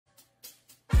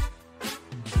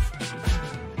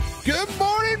Good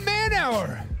morning, man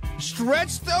hour.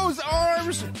 Stretch those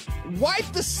arms,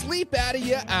 wipe the sleep out of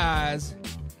your eyes.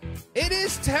 It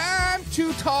is time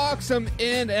to talk some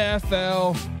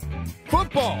NFL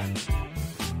football.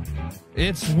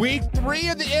 It's week 3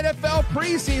 of the NFL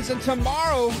preseason.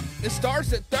 Tomorrow, it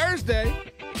starts at Thursday.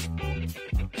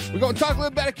 We're going to talk a little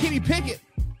about Kenny Pickett.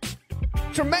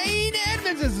 Tremaine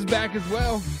Edmonds is back as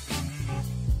well.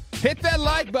 Hit that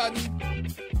like button.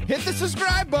 Hit the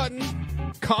subscribe button.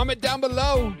 Comment down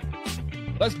below.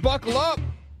 Let's buckle up.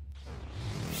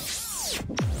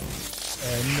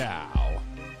 And now,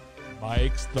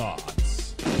 Mike's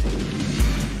thoughts.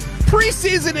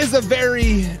 Preseason is a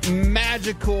very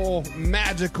magical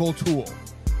tool.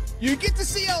 You get to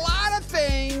see a lot of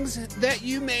things that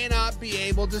you may not be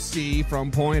able to see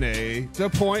from point A to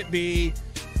point B,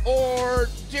 or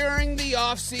during the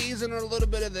off season, or a little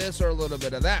bit of this or a little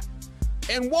bit of that.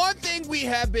 And one thing we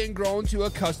have been grown to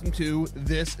accustomed to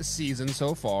this season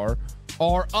so far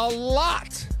are a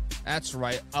lot of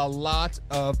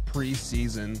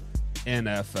preseason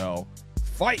NFL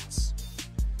fights.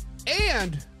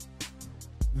 And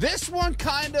this one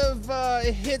kind of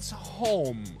hits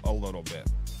home a little bit.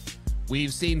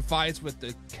 We've seen fights with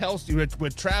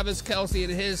with Travis Kelce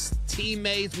and his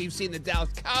teammates. We've seen the Dallas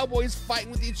Cowboys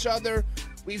fighting with each other.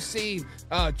 We've seen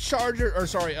Rams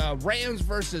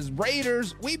versus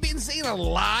Raiders. We've been seeing a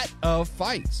lot of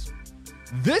fights.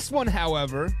 This one,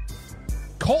 however,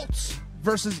 Colts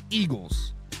versus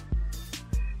Eagles.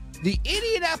 The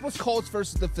Indianapolis Colts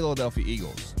versus the Philadelphia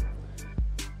Eagles.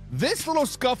 This little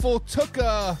scuffle took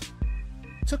a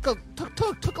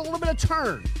little bit of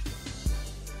turn.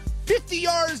 50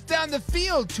 yards down the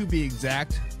field, to be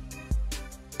exact.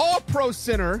 All-Pro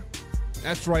center.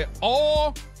 That's right,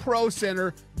 All-Pro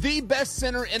center, the best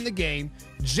center in the game,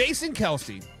 Jason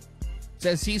Kelce,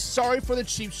 says he's sorry for the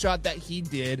cheap shot that he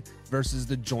did versus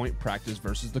the joint practice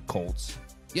versus the Colts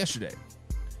yesterday.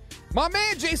 My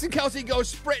man Jason Kelce goes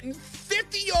sprinting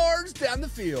 50 yards down the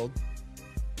field.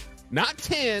 Not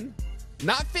 10,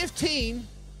 not 15,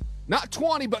 not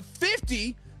 20, but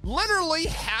 50, literally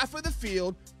half of the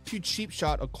field, to cheap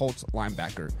shot a Colts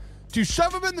linebacker, to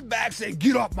shove him in the back saying,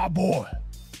 "Get up, my boy."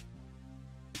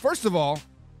 First of all,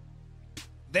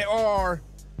 there are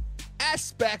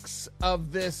aspects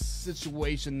of this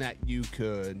situation that you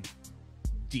could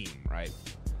deem, right?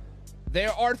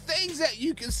 There are things that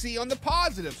you can see on the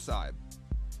positive side.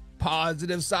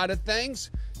 Positive side of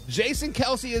things, Jason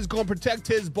Kelce is going to protect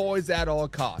his boys at all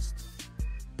costs.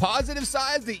 Positive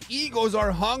side, the Eagles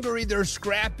are hungry, they're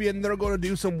scrappy, and they're going to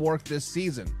do some work this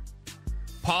season.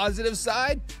 Positive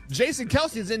side, Jason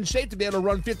Kelce is in shape to be able to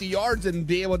run 50 yards and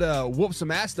be able to whoop some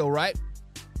ass still, right?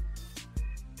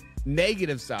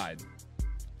 Negative side,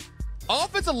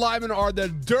 offensive linemen are the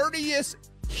dirtiest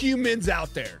humans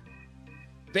out there.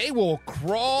 They will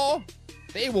crawl,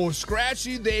 they will scratch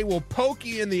you, they will poke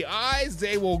you in the eyes,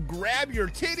 they will grab your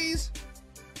titties.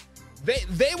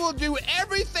 They will do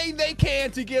everything they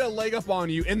can to get a leg up on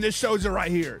you, and this shows it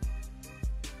right here.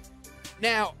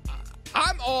 Now,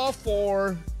 I'm all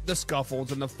for the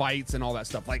scuffles and the fights and all that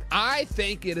stuff. Like, I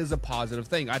think it is a positive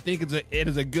thing. I think it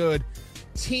is a good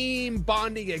team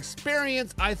bonding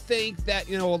experience. I think that,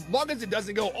 as long as it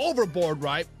doesn't go overboard,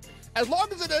 right? As long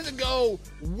as it doesn't go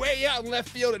way out in left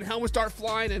field and helmets start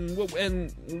flying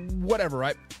and whatever,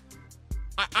 right?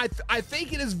 I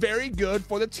think it is very good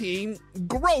for the team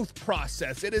growth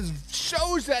process. It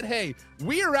shows that, hey,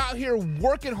 we are out here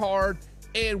working hard,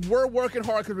 and we're working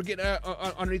hard because we're getting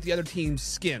underneath the other team's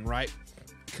skin, right?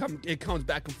 It comes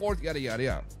back and forth, yada, yada,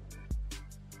 yada.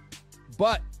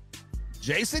 But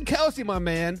Jason Kelce, my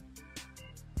man,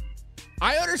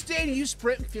 I understand you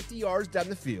sprinting 50 yards down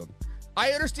the field.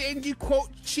 I understand you, quote,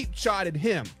 cheap-shotted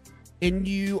him, and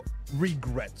you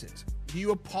regret it.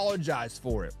 You apologize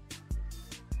for it.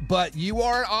 But you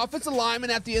are an offensive lineman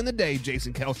at the end of the day,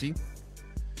 Jason Kelce.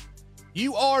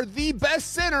 You are the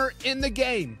best center in the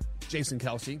game, Jason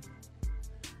Kelce.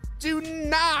 Do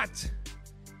not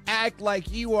act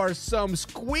like you are some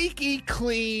squeaky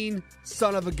clean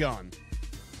son of a gun.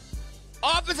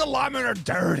 Offensive linemen are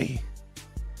dirty.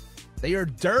 They are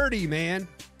dirty, man.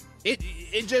 It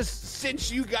just,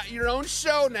 since you got your own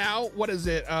show now, what is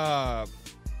it?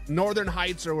 Northern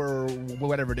Heights or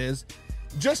whatever it is.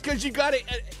 Just because you got an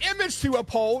image to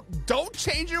uphold, don't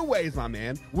change your ways, my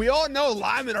man. We all know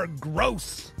linemen are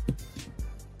gross.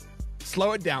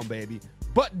 Slow it down, baby.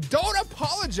 But don't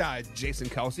apologize, Jason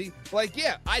Kelce. Like,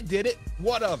 yeah, I did it.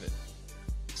 What of it?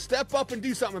 Step up and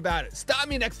do something about it. Stop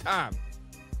me next time.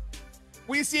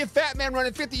 When you see a fat man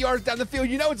running 50 yards down the field,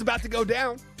 you know it's about to go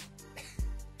down.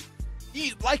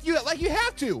 Like you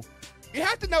have to. You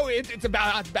have to know it's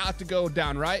about to go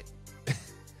down, right?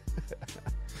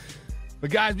 But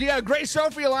guys, we got a great show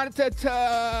for you lined up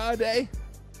today.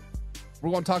 We're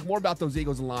going to talk more about those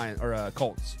Eagles and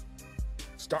Colts.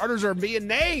 Starters are being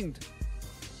named.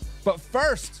 But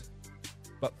first,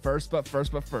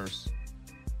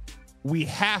 we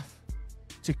have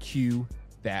to cue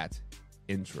that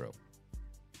intro.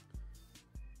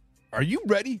 Are you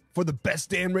ready for the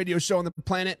best damn radio show on the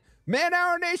planet? Man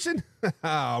Hour Nation,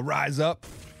 rise up.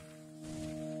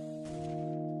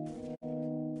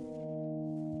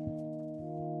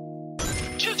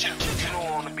 You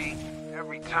don't want to be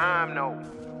every time, no.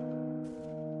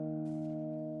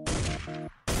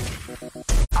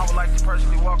 I would like to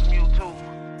personally welcome you to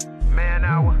Man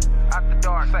Hour After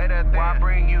Dark. Say that thing. While I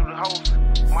bring you the host,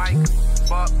 Mike,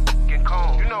 Buck, and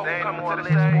Cone. You know who's coming to the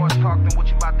stage. Sports talk than what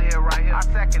you about to hear right here. I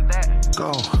second that.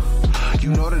 Go. You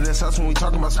know that that's us when we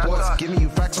talking about sports. Giving you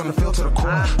facts on the field to the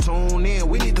core. Tune in,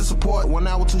 we need the support. 1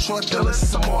 hour too short, still listen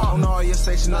some more. On all your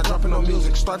stations, not dropping no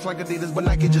music. Starts like Adidas, but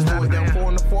Nike just do it. Down 4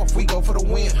 in the 4th, we go for the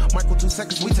win. Michael 2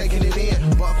 seconds, we taking it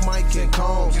in. Buck, Mike, and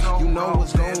Combs, you know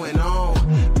what's going on.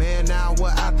 Man, now we're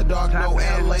After Dark, no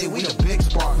LA, we the big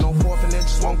spark. No 4th and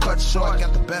inches, won't cut short.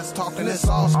 Got the best talking, it's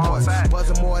all sports.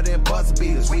 Buzzing more than buzz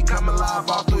beaters. We coming live,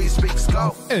 all 3 speakers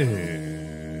go.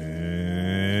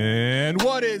 And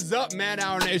what is up, Man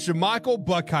Hour Nation? Michael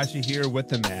Buckhashi here with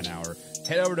the Man Hour.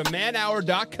 Head over to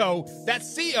manhour.co.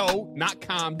 That's co, not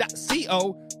com,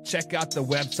 .co. Check out the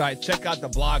website. Check out the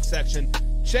blog section.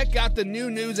 Check out the new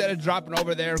news that is dropping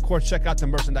over there. Of course, check out the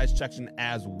merchandise section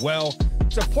as well.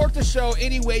 Support the show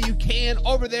any way you can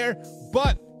over there.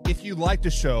 But if you like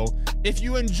the show, if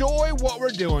you enjoy what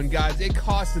we're doing, guys, it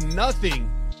costs nothing.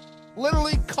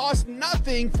 Literally costs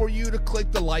nothing for you to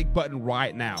click the like button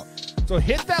right now. So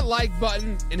hit that like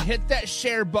button and hit that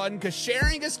share button, because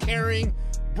sharing is caring.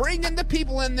 Bring in the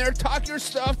people in there. Talk your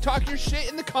stuff. Talk your shit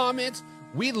in the comments.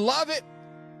 We love it.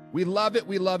 We love it.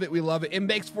 We love it. We love it. It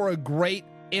makes for a great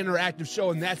interactive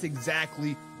show, and that's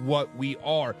exactly what we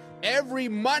are. Every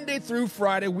Monday through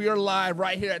Friday, we are live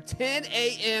right here at 10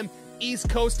 a.m. East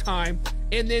Coast time.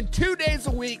 And then 2 days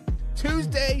a week,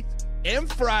 Tuesdays and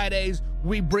Fridays,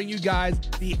 we bring you guys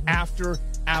the After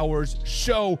Hours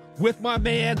show with my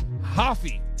man,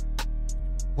 Hoffy.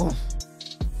 What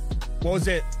was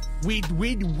it? We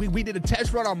did a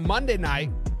test run on Monday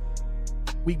night.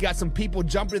 We got some people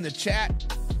jumping in the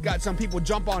chat. Got some people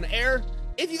jump on air.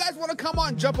 If you guys want to come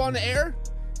on, jump on the air,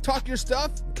 talk your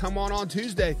stuff, come on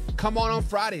Tuesday, come on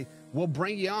Friday. We'll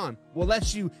bring you on. We'll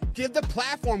let you give the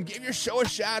platform, give your show a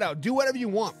shout out, do whatever you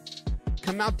want.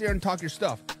 Come out there and talk your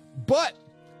stuff. But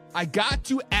I got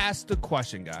to ask the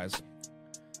question, guys.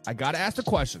 I got to ask the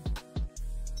question.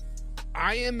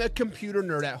 I am a computer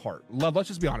nerd at heart. Let's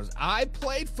just be honest. I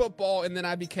played football and then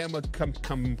I became a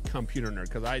computer nerd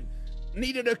because I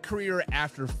needed a career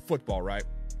after football, right?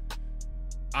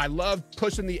 I love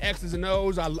pushing the X's and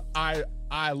O's.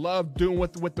 I love doing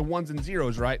with the ones and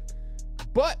zeros, right?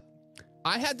 But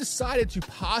I had decided to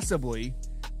possibly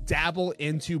dabble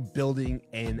into building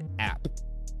an app.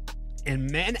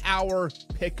 And Man Hour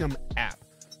Pick'em app.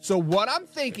 So what I'm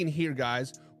thinking here,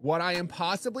 guys, what I am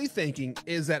possibly thinking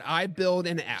is that I build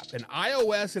an app, an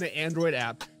iOS and an Android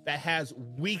app that has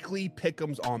weekly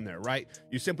pick'ems on there, right?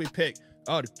 You simply pick,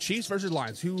 the Chiefs versus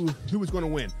Lions. Who is going to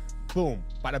win? Boom.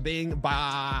 Bada bing,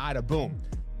 bada boom.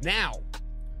 Now,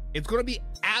 it's going to be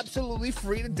absolutely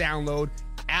free to download,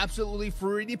 absolutely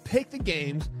free to pick the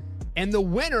games, and the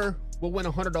winner will win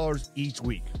 $100 each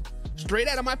week. Straight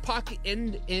out of my pocket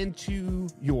into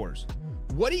yours.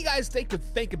 What do you guys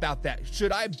think about that?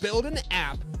 Should I build an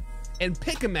app and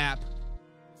pick a map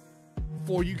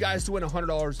for you guys to win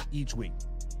 $100 each week?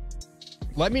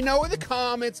 Let me know in the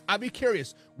comments. I'd be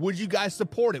curious. Would you guys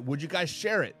support it? Would you guys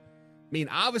share it? I mean,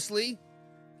 obviously,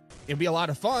 it'd be a lot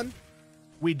of fun.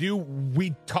 We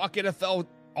talk NFL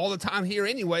all the time here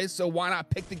anyway, so why not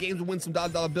pick the games and win some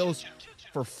dollar bills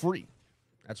for free?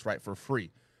 That's right, for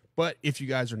free. But if you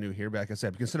guys are new here, like I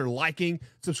said, consider liking,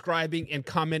 subscribing, and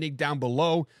commenting down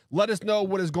below. Let us know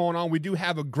what is going on. We do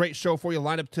have a great show for you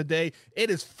lined up today. It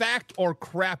is Fact or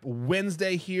Crap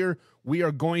Wednesday here. We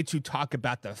are going to talk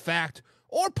about the fact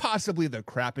or possibly the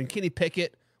crap. And Kenny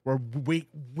Pickett, where we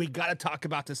got to talk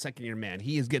about the second-year man.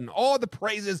 He is getting all the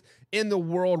praises in the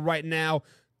world right now.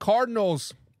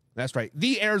 Cardinals, that's right,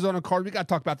 the Arizona Cardinals. We got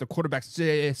to talk about the quarterback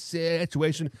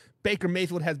situation. Baker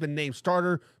Mayfield has been named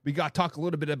starter. We got to talk a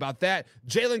little bit about that.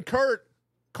 Jalen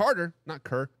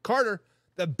Carter,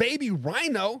 the baby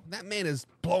rhino. That man is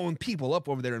blowing people up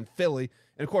over there in Philly.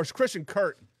 And, of course, Christian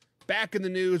Kirk back in the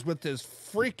news with his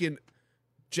freaking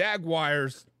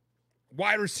Jaguars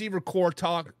wide receiver core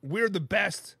talk. We're the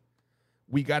best.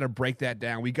 We got to break that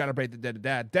down. We got to break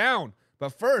that down.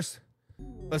 But first,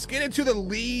 let's get into the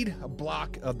lead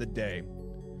block of the day.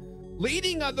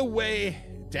 Leading the way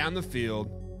down the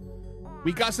field,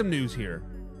 we got some news here.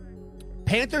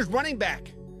 Panthers running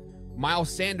back Miles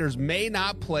Sanders may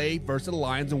not play versus the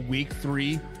Lions in Week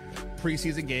 3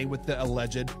 preseason game with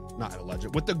the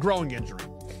with the growing injury.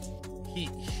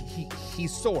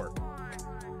 He's sore.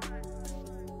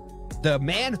 The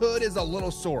manhood is a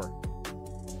little sore.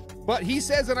 But he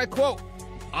says, and I quote,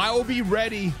 "I will be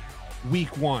ready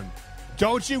Week 1.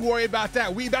 Don't you worry about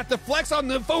that. We about to flex on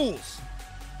the fools."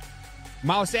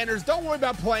 Miles Sanders, don't worry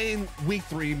about playing Week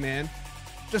 3, man.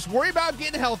 Just worry about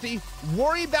getting healthy.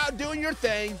 Worry about doing your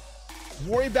thing.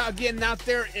 Worry about getting out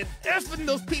there and effing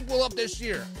those people up this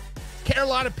year.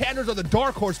 Carolina Panthers are the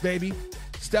dark horse, baby.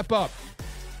 Step up.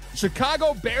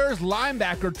 Chicago Bears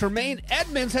linebacker Tremaine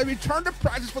Edmonds has returned to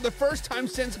practice for the first time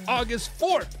since August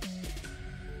 4th.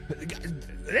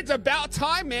 It's about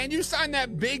time, man. You signed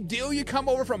that big deal. You come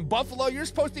over from Buffalo. You're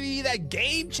supposed to be that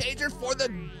game changer for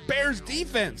the Bears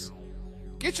defense.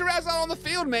 Get your ass out on the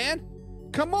field, man.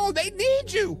 Come on, they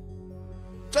need you.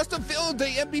 Justin Fields, the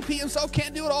MVP himself,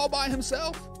 can't do it all by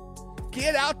himself.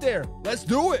 Get out there. Let's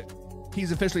do it.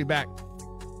 He's officially back.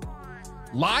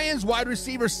 Lions wide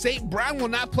receiver St. Brown will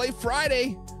not play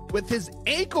Friday with his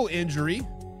ankle injury,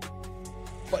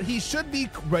 but he should be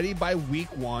ready by Week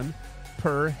 1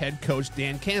 per head coach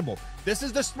Dan Campbell. This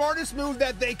is the smartest move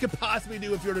that they could possibly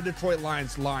do if you're the Detroit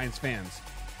Lions fans.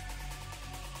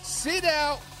 Sit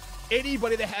out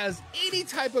anybody that has any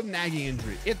type of nagging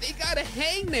injury. If they got a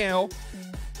hangnail,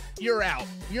 you're out.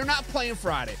 You're not playing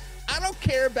Friday. I don't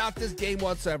care about this game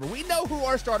whatsoever. We know who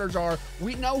our starters are.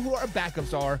 We know who our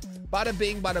backups are. Bada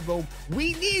bing, bada boom.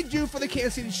 We need you for the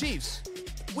Kansas City Chiefs.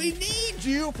 We need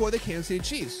you for the Kansas City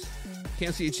Chiefs.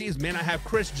 Kansas City Chiefs may not have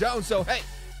Chris Jones, so hey,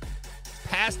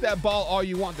 pass that ball all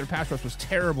you want. Their pass rush was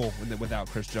terrible without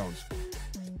Chris Jones.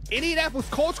 Indianapolis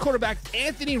Colts quarterback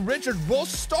Anthony Richards will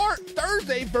start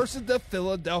Thursday versus the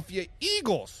Philadelphia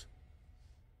Eagles.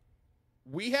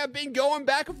 We have been going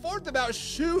back and forth about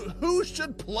who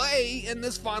should play in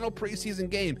this final preseason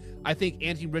game. I think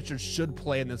Anthony Richards should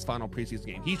play in this final preseason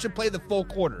game. He should play the full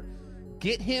quarter.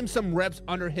 Get him some reps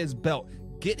under his belt.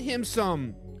 Get him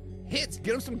some hits.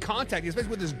 Get him some contact,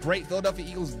 especially with this great Philadelphia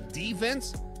Eagles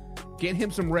defense. Get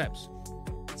him some reps.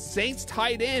 Saints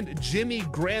tight end Jimmy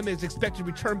Graham is expected to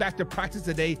return back to practice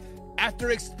today after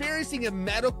experiencing a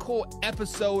medical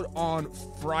episode on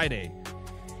Friday.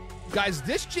 Guys,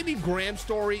 this Jimmy Graham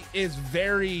story is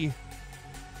very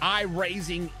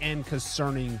eye-raising and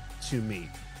concerning to me.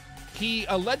 He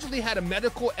allegedly had a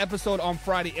medical episode on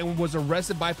Friday and was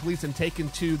arrested by police and taken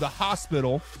to the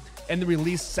hospital and then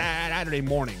released Saturday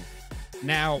morning.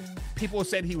 Now, people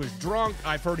said he was drunk.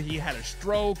 I've heard he had a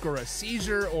stroke or a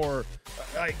seizure or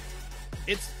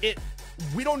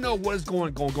we don't know what is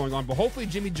going on, but hopefully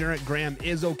Jimmy Graham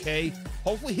is okay.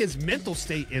 Hopefully his mental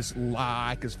state is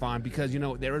fine because,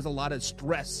 there is a lot of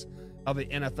stress of an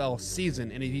NFL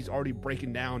season, and he's already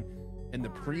breaking down in the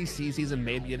preseason.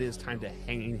 Maybe it is time to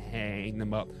hang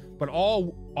them up. But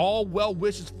all well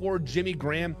wishes for Jimmy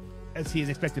Graham as he is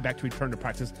expected back to return to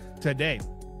practice today.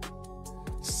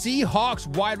 Seahawks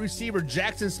wide receiver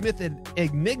Jackson Smith and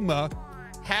Enigma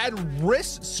had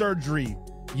wrist surgery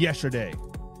yesterday.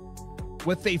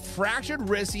 With a fractured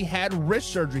wrist, he had wrist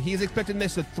surgery. He is expected to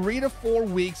miss 3 to 4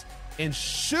 weeks and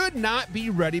should not be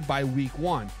ready by Week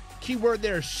 1. Keyword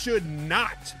there, should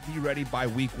not be ready by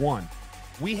Week 1.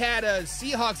 We had a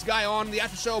Seahawks guy on the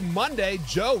after show Monday,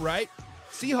 Joe, right?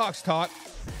 Seahawks talk.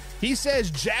 He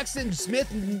says Jackson Smith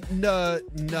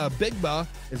Bigba,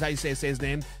 is how you say his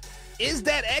name, is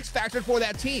that X factor for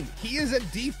that team. He is a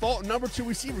default number 2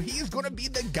 receiver. He is going to be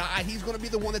the guy. He's going to be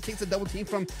the one that takes a double team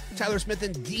from Tyler Smith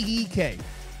and DK.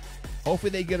 Hopefully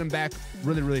they get him back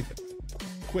really, really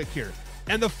quick here.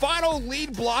 And the final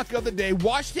lead block of the day,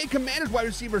 Washington Commanders wide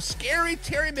receiver Scary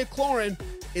Terry McLaurin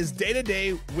is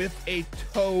day-to-day with a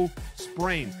toe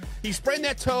sprain. He sprained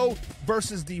that toe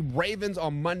versus the Ravens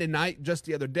on Monday night just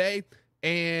the other day,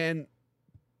 and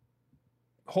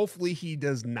hopefully he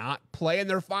does not play in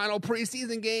their final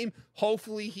preseason game.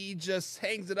 Hopefully he just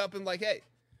hangs it up and hey,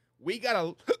 we got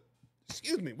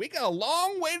a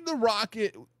long way to the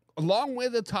rocket, a long way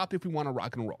to the top if we want to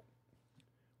rock and roll.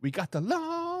 We got the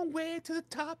long way to the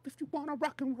top if you want to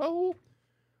rock and roll.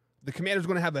 The Commanders are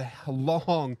going to have a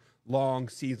long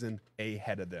season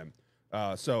ahead of them.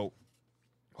 So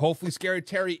hopefully Scary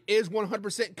Terry is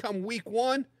 100% come Week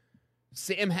 1.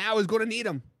 Sam Howell is going to need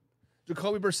him.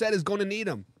 Jacoby Brissett is going to need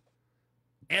him.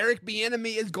 Eric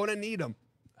Bieniemy is going to need him.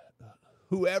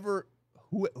 Whoever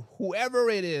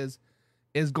it is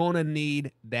is going to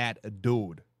need that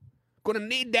dude. Going to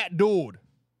need that dude.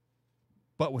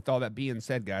 But with all that being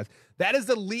said, guys, that is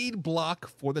the lead block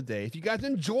for the day. If you guys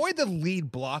enjoy the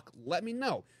lead block, let me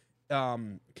know.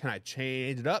 Can I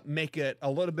change it up, make it a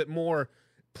little bit more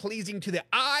pleasing to the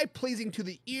eye, pleasing to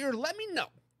the ear? Let me know.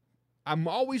 I'm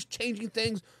always changing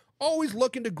things, always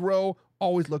looking to grow,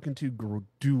 always looking to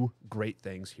do great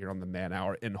things here on the Man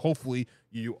Hour, and hopefully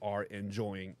you are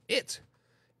enjoying it.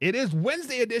 It is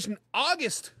Wednesday edition,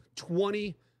 August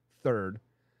 23rd,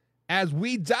 as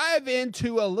we dive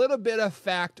into a little bit of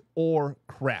fact or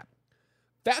crap.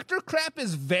 Fact or crap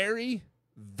is very,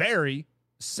 very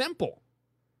simple.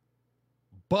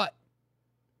 But,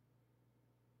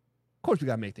 of course, we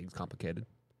got to make things complicated.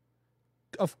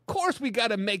 Of course, we got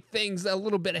to make things a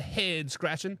little bit of head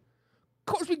scratching. Of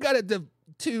course, we got to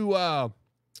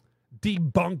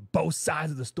debunk both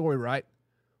sides of the story, right?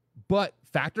 But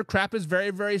fact or crap is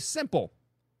very, very simple.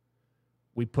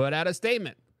 We put out a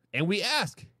statement and we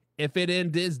ask if it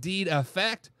is indeed a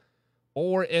fact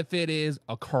or if it is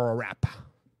a crap.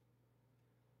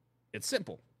 It's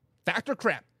simple. Fact or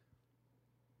crap.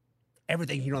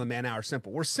 Everything here on the Man Hour is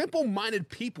simple. We're simple-minded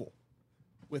people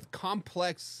with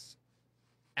complex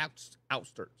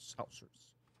outskirts.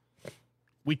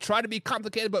 We try to be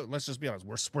complicated, but let's just be honest.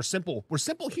 We're simple. We're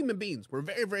simple human beings. We're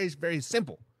very, very, very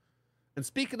simple. And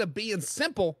speaking of being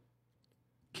simple,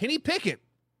 Kenny Pickett.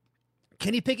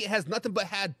 Kenny Pickett has nothing but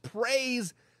had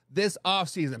praise this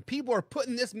offseason. People are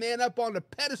putting this man up on the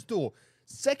pedestal.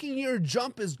 Second-year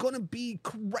jump is going to be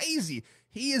crazy.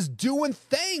 He is doing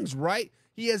things, right?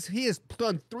 He has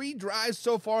done 3 drives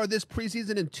so far this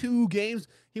preseason in 2 games.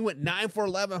 He went 9 for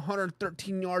 11,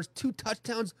 113 yards, 2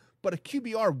 touchdowns, but a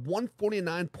QBR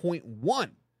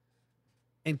 149.1.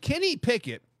 And Kenny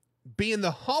Pickett, being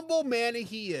the humble man that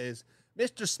he is,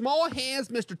 Mr. Small Hands,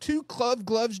 Mr. Two Club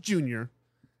Gloves Jr.,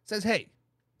 says, hey,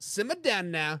 simmer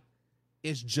down now.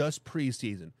 It's just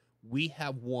preseason. We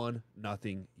have won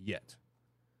nothing yet.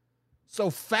 So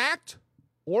fact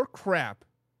or crap,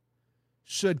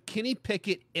 should Kenny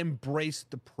Pickett embrace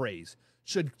the praise?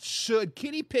 Should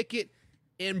Kenny Pickett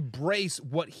embrace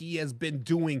what he has been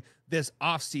doing this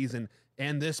offseason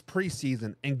and this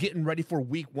preseason and getting ready for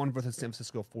week 1 versus San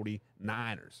Francisco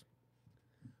 49ers?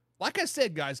 Like I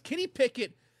said, guys, Kenny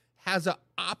Pickett has an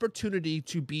opportunity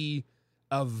to be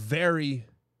a very,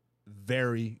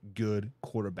 very good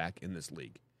quarterback in this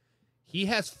league. He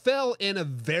has fell in a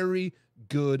very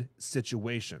good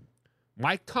situation.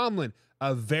 Mike Tomlin,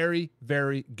 a very,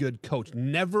 very good coach.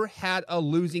 Never had a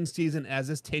losing season as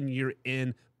his tenure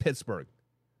in Pittsburgh.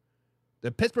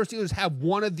 The Pittsburgh Steelers have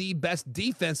one of the best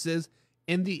defenses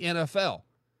in the NFL.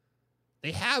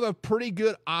 They have a pretty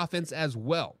good offense as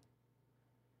well.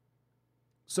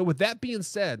 So with that being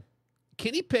said,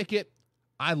 Kenny Pickett,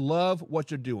 I love what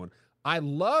you're doing. I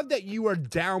love that you are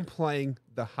downplaying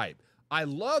the hype. I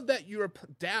love that you're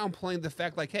downplaying the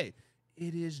fact like, hey,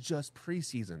 it is just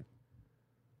preseason.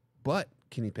 But,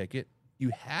 Kenny Pickett,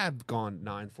 you have gone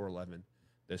 9 for 11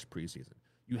 this preseason.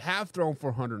 You have thrown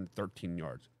for 113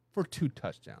 yards for 2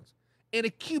 touchdowns and a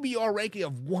QBR ranking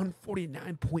of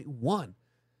 149.1.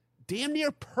 Damn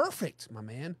near perfect, my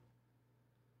man.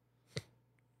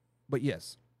 But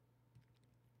yes,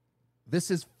 this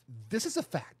is a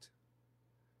fact.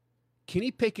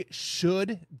 Kenny Pickett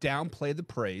should downplay the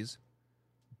praise,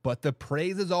 but the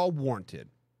praise is all warranted.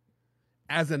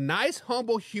 As a nice,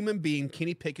 humble human being,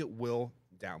 Kenny Pickett will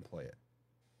downplay it.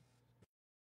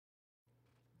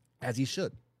 As he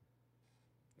should.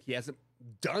 He hasn't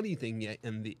done anything yet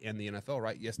in the NFL,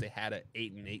 right? Yes, they had an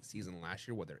 8-8 season last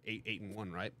year. They're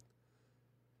 8-1, right?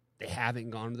 They haven't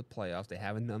gone to the playoffs. They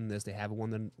haven't done this. They haven't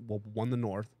won the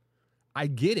North. I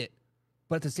get it.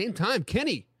 But at the same time,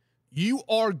 Kenny, you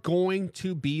are going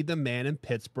to be the man in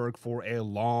Pittsburgh for a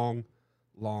long,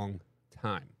 long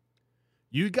time.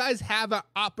 You guys have an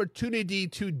opportunity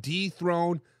to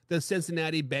dethrone the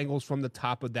Cincinnati Bengals from the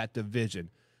top of that division.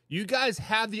 You guys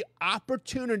have the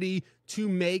opportunity to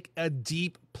make a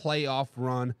deep playoff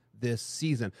run this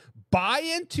season. Buy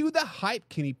into the hype,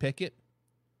 Kenny Pickett,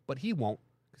 but he won't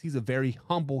because he's a very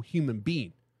humble human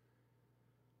being.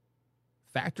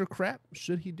 Fact or crap,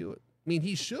 should he do it? I mean,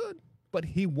 he should, but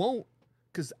he won't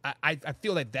because I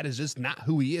feel like that is just not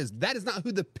who he is. That is not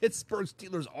who the Pittsburgh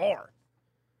Steelers are.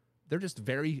 They're just a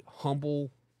very humble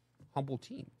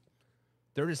team.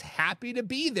 They're just happy to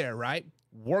be there, right?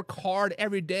 Work hard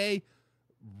every day,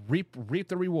 reap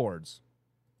the rewards.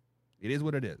 It is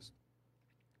what it is.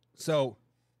 So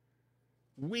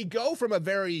we go from a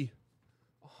very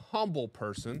humble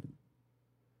person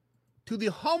to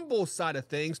the humble side of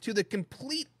things, to the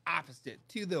complete opposite,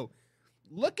 to the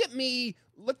look at me,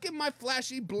 look at my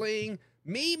flashy bling,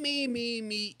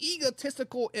 Me,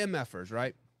 egotistical MFers,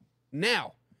 right?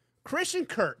 Now, Christian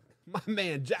Kirk, my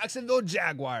man, Jacksonville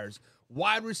Jaguars,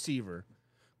 wide receiver.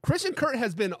 Christian Kirk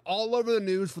has been all over the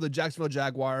news for the Jacksonville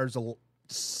Jaguars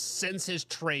since his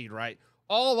trade, right?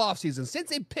 All offseason. Since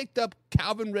they picked up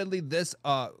Calvin Ridley this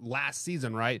last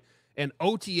season, right? And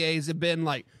OTAs have been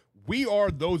like, we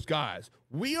are those guys.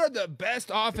 We are the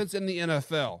best offense in the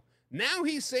NFL. Now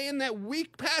he's saying that we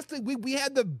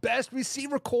had the best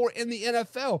receiver core in the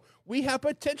NFL. We have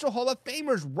potential Hall of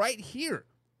Famers right here.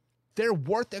 Their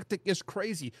work ethic is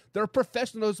crazy. Their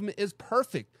professionalism is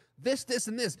perfect. This,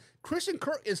 and this. Christian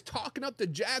Kirk is talking up the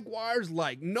Jaguars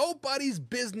like nobody's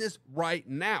business right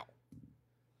now.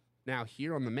 Now,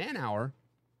 here on the Man Hour,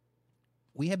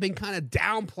 we have been kind of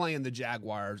downplaying the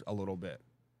Jaguars a little bit.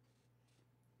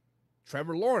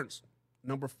 Trevor Lawrence,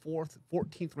 number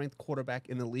 14th ranked quarterback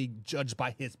in the league, judged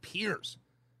by his peers.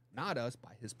 Not us,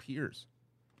 by his peers.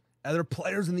 Other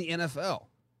players in the NFL.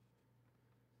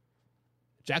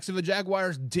 Jacksonville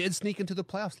Jaguars did sneak into the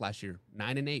playoffs last year,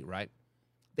 9-8, right?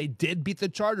 They did beat the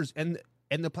Chargers in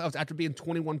the playoffs after being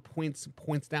 21 points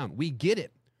down. We get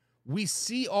it. We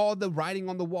see all the writing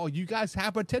on the wall. You guys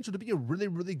have potential to be a really,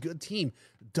 really good team.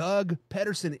 Doug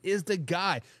Pederson is the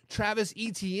guy. Travis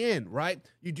Etienne, right?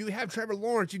 You do have Trevor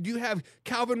Lawrence. You do have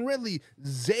Calvin Ridley,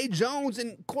 Zay Jones,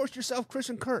 and, of course, yourself,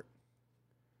 Christian Kirk.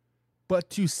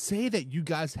 But to say that you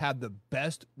guys have the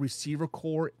best receiver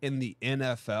core in the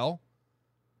NFL,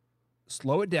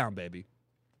 slow it down, baby.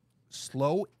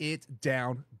 Slow it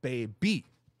down, baby.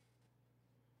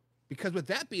 Because with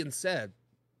that being said,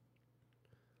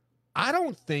 I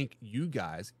don't think you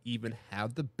guys even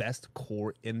have the best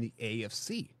core in the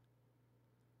AFC.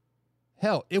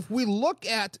 Hell, if we look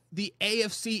at the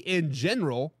AFC in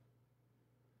general,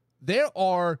 there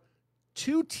are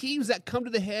two teams that come to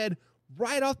the head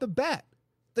right off the bat.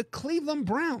 The Cleveland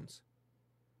Browns.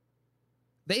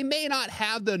 They may not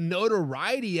have the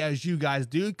notoriety as you guys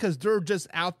do because they're just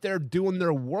out there doing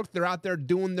their work. They're out there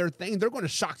doing their thing. They're going to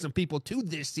shock some people too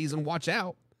this season. Watch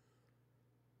out.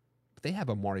 They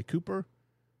have Amari Cooper,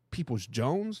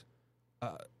 Peoples-Jones.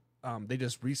 They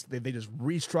just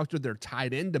restructured their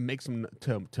tight end to make some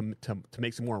to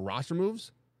make some more roster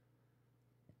moves.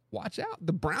 Watch out,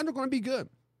 the Browns are going to be good.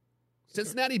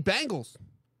 Cincinnati Bengals,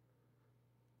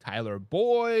 Tyler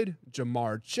Boyd,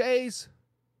 Jamar Chase.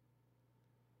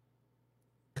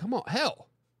 Come on, hell,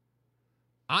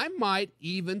 I might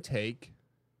even take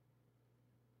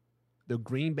the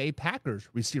Green Bay Packers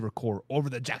receiver core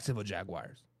over the Jacksonville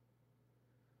Jaguars.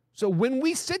 So when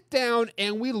we sit down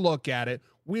and we look at it,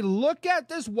 we look at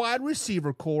this wide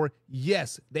receiver core.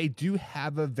 Yes, they do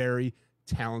have a very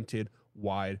talented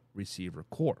wide receiver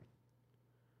core.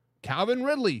 Calvin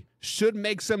Ridley should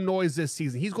make some noise this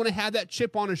season. He's going to have that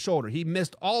chip on his shoulder. He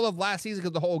missed all of last season because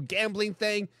of the whole gambling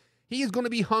thing. He's going to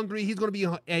be hungry. He's going to be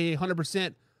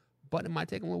 100%, but it might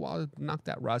take him a little while to knock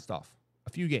that rust off. A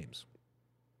few games.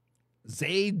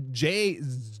 Zay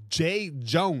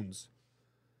Jones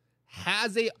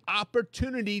has an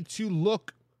opportunity to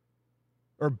look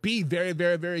or be very,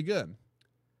 very, very good.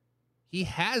 He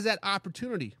has that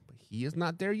opportunity, but he is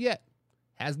not there yet.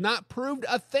 Has not proved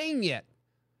a thing yet.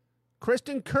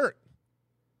 Christian Kirk,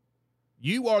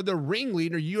 you are the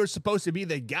ringleader. You are supposed to be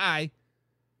the guy.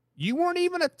 You weren't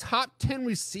even a top 10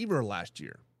 receiver last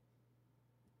year.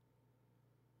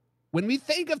 When we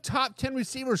think of top 10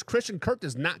 receivers, Christian Kirk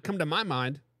does not come to my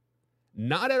mind.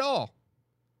 Not at all.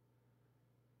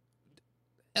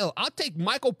 Hell, I'll take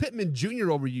Michael Pittman Jr.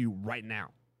 over you right now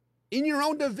in your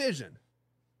own division.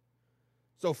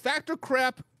 So factor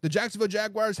crap, the Jacksonville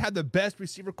Jaguars had the best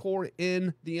receiver core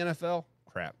in the NFL.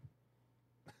 Crap.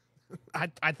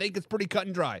 I think it's pretty cut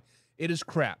and dry. It is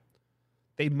crap.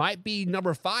 They might be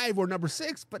number 5 or number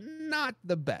 6, but not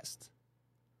the best.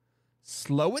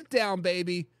 Slow it down,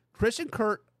 baby. Christian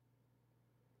Kirk,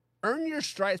 earn your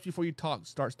stripes before you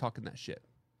starts talking that shit.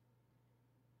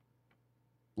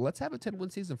 Let's have a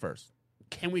 10-win season first.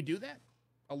 Can we do that?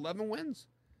 11 wins?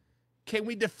 Can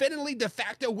we definitively de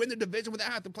facto win the division without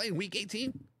having to play in week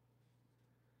 18?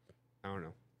 I don't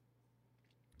know.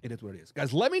 It is what it is.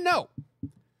 Guys, let me know.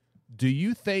 Do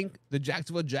you think the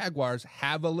Jacksonville Jaguars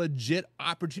have a legit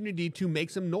opportunity to make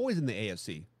some noise in the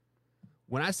AFC?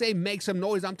 When I say make some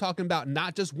noise, I'm talking about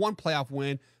not just one playoff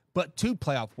win, but 2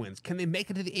 playoff wins. Can they make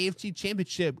it to the AFC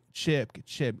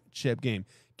Championship game?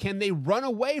 Can they run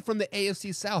away from the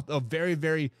AFC South, a very,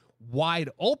 very wide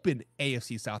open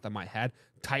AFC South I might have?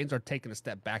 Titans are taking a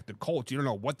step back. The Colts, you don't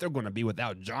know what they're going to be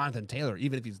without Jonathan Taylor,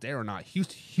 even if he's there or not.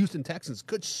 Houston Texans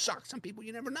could shock some people.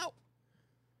 You never know.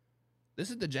 This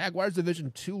is the Jaguars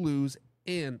division to lose,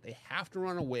 and they have to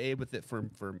run away with it for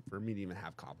me to even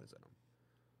have confidence in them.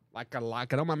 Like I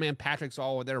know my man Patrick's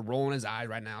all over there rolling his eyes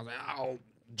right now. Like, oh,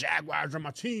 Jaguars are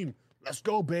my team. Let's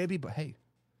go, baby. But hey,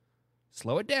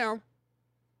 slow it down.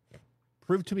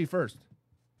 Prove to me first.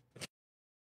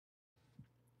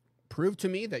 Prove to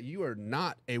me that you are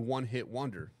not a one-hit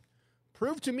wonder.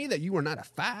 Prove to me that you are not a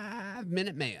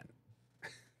 5-minute man.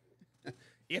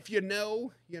 If you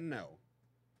know, you know.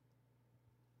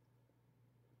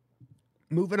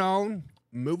 Moving on.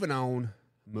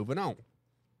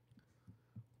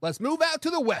 Let's move out to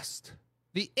the West.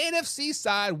 The NFC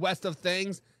side west of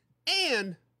things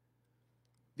and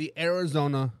the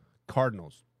Arizona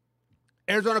Cardinals.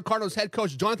 Arizona Cardinals head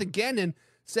coach Jonathan Gannon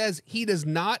says he does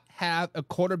not have a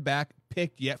quarterback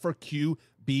picked yet for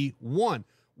QB1.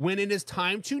 When it is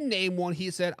time to name one, he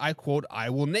said, I quote,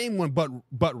 I will name one,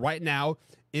 but right now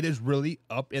it is really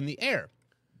up in the air.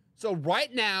 So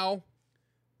right now,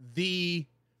 the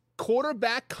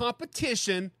quarterback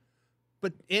competition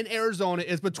but in Arizona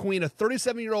is between a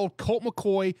 37-year-old Colt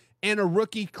McCoy and a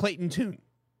rookie Clayton Tune.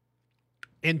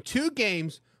 In 2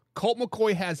 games, Colt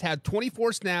McCoy has had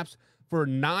 24 snaps for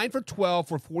 9 for 12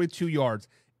 for 42 yards.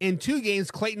 In 2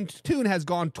 games, Clayton Tune has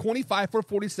gone 25 for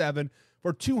 47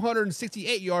 for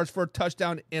 268 yards for a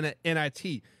touchdown and an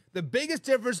NIT. The biggest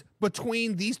difference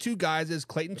between these 2 guys is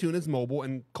Clayton Tune is mobile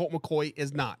and Colt McCoy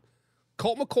is not.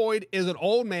 Colt McCoy is an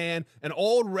old man, an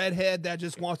old redhead that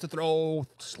just wants to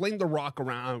sling the rock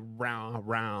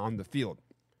around the field.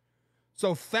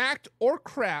 So fact or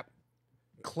crap,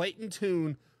 Clayton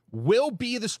Tune will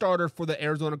be the starter for the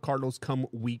Arizona Cardinals come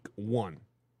week 1.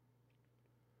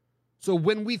 So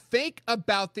when we think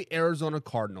about the Arizona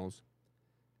Cardinals,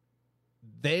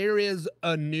 there is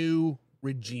a new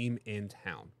regime in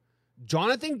town.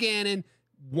 Jonathan Gannon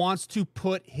wants to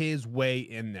put his way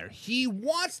in there. He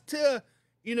wants to,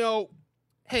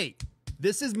 hey,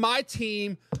 this is my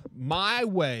team, my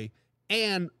way.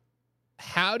 And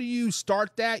how do you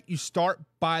start that? You start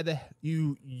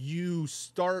you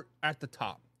start at the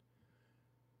top.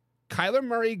 Kyler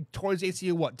Murray tore his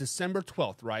ACL December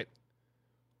 12th, right?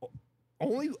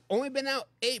 Only been out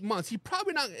 8 months. He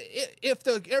probably not. If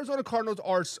the Arizona Cardinals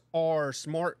are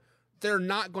smart, they're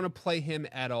not going to play him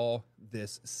at all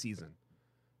this season.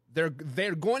 They're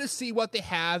going to see what they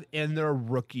have in their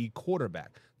rookie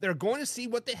quarterback. They're going to see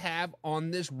what they have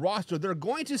on this roster. They're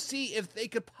going to see if they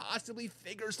could possibly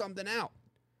figure something out.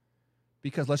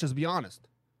 Because let's just be honest,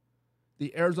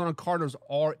 the Arizona Cardinals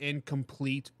are in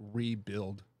complete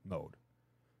rebuild mode.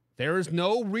 There is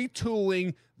no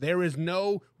retooling. There is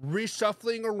no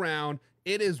reshuffling around.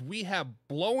 It is we have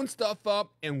blown stuff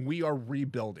up and we are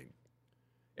rebuilding.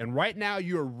 And right now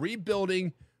you're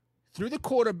rebuilding through the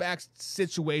quarterback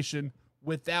situation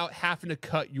without having to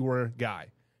cut your guy.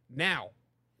 Now,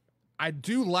 I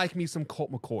do like me some Colt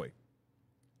McCoy.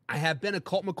 I have been a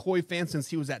Colt McCoy fan since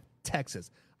he was at Texas.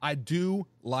 I do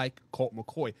like Colt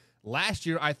McCoy. Last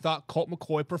year, I thought Colt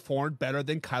McCoy performed better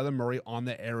than Kyler Murray on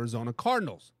the Arizona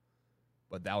Cardinals.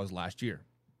 But that was last year.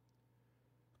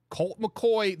 Colt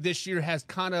McCoy this year has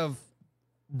kind of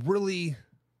really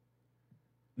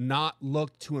not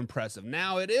looked too impressive.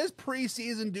 Now, it is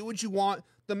preseason. Do what you want.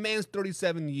 The man's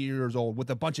 37 years old with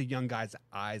a bunch of young guys'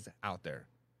 eyes out there.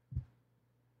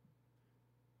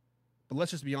 But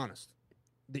let's just be honest.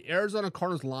 The Arizona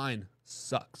Cardinals line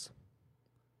sucks.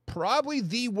 Probably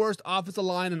the worst offensive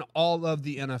line in all of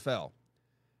the NFL.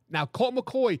 Now, Colt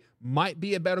McCoy might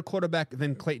be a better quarterback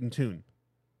than Clayton Tune.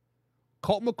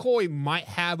 Colt McCoy might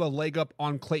have a leg up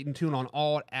on Clayton Tune on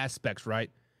all aspects, right?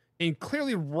 And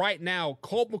clearly right now,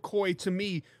 Colt McCoy, to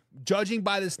me, judging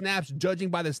by the snaps, judging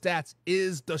by the stats,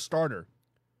 is the starter.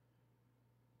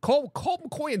 Colt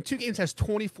McCoy in 2 games has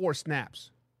 24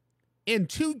 snaps. In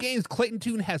 2 games, Clayton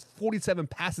Tune has 47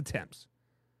 pass attempts.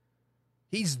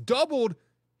 He's doubled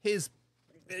his,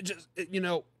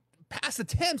 pass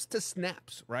attempts to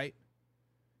snaps, right?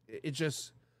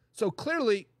 So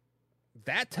clearly,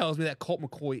 that tells me that Colt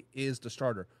McCoy is the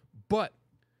starter. But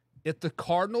if the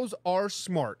Cardinals are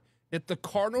smart, if the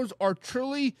Cardinals are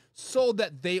truly sold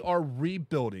that they are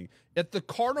rebuilding, if the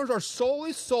Cardinals are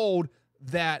solely sold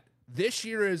that this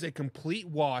year is a complete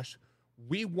wash,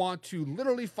 we want to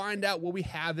literally find out what we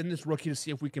have in this rookie to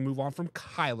see if we can move on from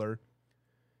Kyler.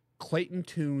 Clayton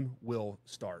Tune will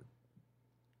start.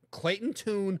 Clayton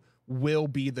Tune will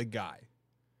be the guy.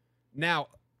 Now,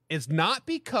 it's not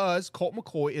because Colt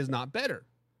McCoy is not better.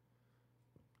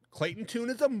 Clayton Tune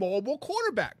is a mobile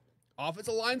quarterback.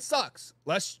 Offensive line sucks.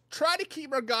 Let's try to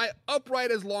keep our guy upright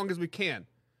as long as we can.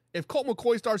 If Colt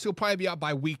McCoy starts, he'll probably be out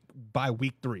by week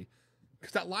 3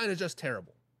 because that line is just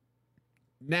terrible.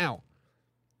 Now,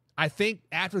 I think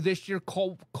after this year,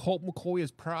 Colt McCoy is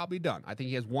probably done. I think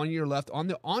he has 1 year left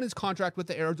on his contract with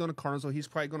the Arizona Cardinals, so he's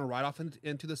probably going to ride off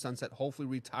into the sunset, hopefully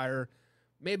retire.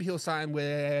 Maybe he'll sign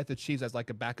with the Chiefs as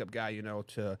like a backup guy,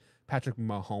 to Patrick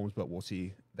Mahomes, but we'll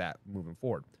see that moving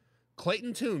forward.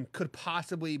 Clayton Tune could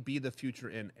possibly be the future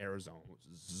in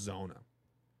Arizona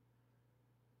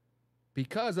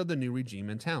because of the new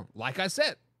regime in town, like I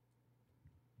said.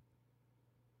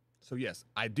 So, yes,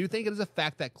 I do think it is a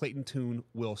fact that Clayton Tune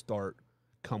will start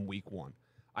come week 1.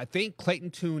 I think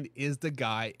Clayton Tune is the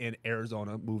guy in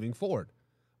Arizona moving forward.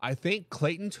 I think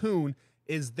Clayton Tune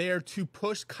is there to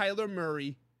push Kyler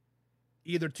Murray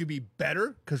either to be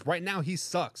better, because right now he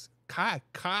sucks.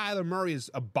 Kyler Murray is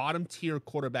a bottom-tier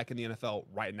quarterback in the NFL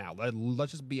right now.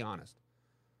 Let's just be honest.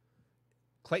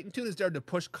 Clayton Tune is there to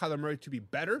push Kyler Murray to be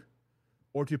better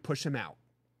or to push him out.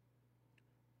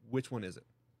 Which one is it?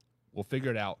 We'll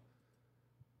figure it out.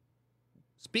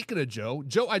 Speaking of Joe,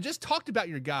 I just talked about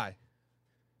your guy.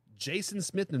 Jason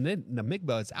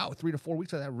Smith-Njigba is out 3 to 4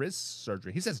 weeks of that wrist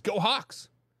surgery. He says, go Hawks.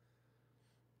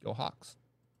 Go Hawks.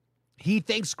 He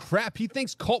thinks crap. He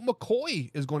thinks Colt McCoy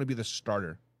is going to be the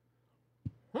starter.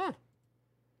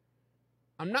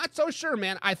 I'm not so sure,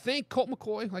 man. I think Colt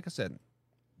McCoy, like I said,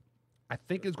 I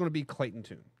think it's going to be Clayton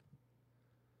Tune.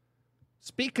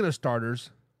 Speaking of starters,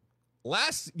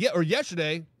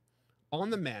 yesterday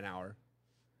on the Man Hour,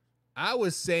 I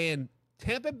was saying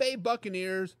Tampa Bay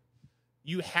Buccaneers,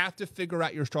 you have to figure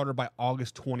out your starter by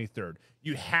August 23rd.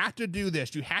 You have to do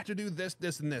this. You have to do this,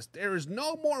 this, and this. There is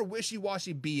no more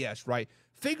wishy-washy BS, right?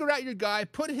 Figure out your guy,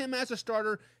 put him as a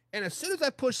starter, and as soon as I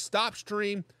push stop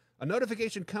stream, a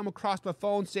notification come across my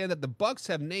phone saying that the Bucs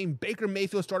have named Baker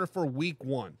Mayfield starter for week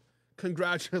 1.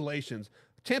 Congratulations.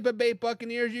 Tampa Bay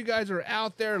Buccaneers, you guys are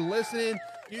out there listening.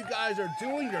 You guys are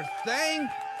doing your thing.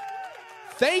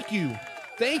 Thank you.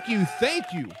 Thank you. Thank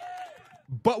you.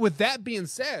 But with that being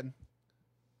said,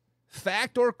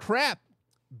 fact or crap,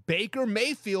 Baker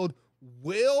Mayfield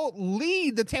will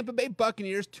lead the Tampa Bay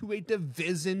Buccaneers to a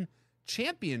division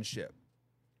championship.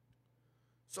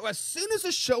 So as soon as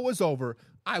the show was over,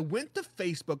 I went to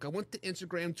Facebook, I went to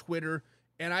Instagram, Twitter,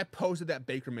 and I posted that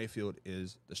Baker Mayfield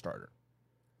is the starter.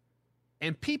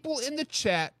 And people in the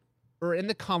chat or in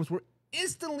the comments were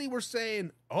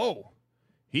saying, oh,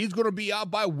 he's going to be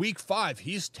out by week 5.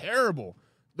 He's terrible.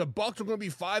 The Bucs are going to be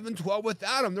 5-12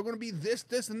 without him. They're going to be this,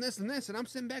 this, and this, and this. And I'm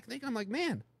sitting back thinking, I'm like,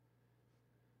 man,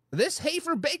 this hate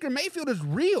for Baker Mayfield is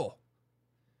real.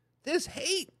 This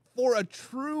hate for a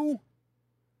true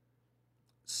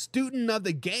student of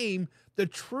the game, the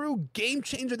true game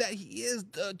changer that he is,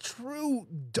 the true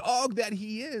dog that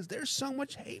he is. There's so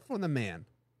much hate for the man.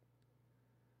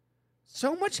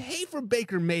 So much hate for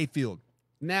Baker Mayfield.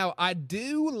 Now, I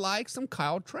do like some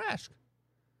Kyle Trask.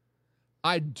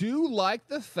 I do like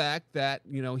the fact that,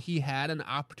 he had an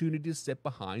opportunity to sit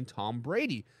behind Tom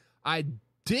Brady. I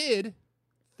did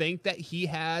think that he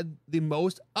had the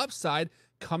most upside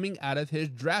coming out of his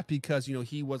draft because,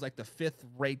 he was like the fifth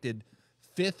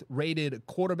rated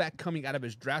quarterback coming out of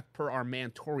his draft per our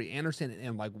man Torrey Anderson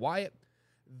and like Wyatt.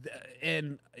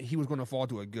 And he was going to fall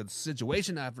to a good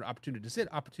situation, have an opportunity to sit,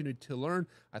 opportunity to learn.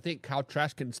 I think Kyle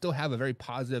Trask can still have a very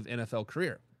positive NFL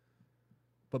career.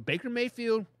 But Baker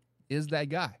Mayfield is that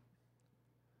guy.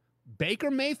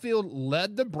 Baker Mayfield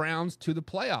led the Browns to the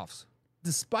playoffs.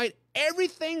 Despite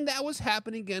everything that was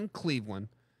happening in Cleveland,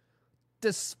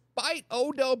 despite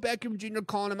Odell Beckham Jr.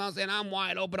 calling him out saying, I'm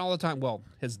wide open all the time. Well,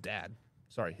 his dad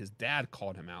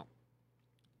called him out.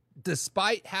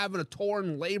 Despite having a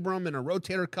torn labrum and a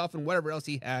rotator cuff and whatever else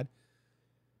he had,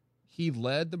 he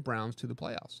led the Browns to the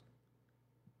playoffs.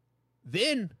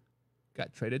 Then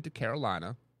got traded to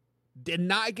Carolina. Did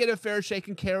not get a fair shake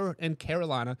in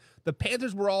Carolina. The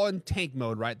Panthers were all in tank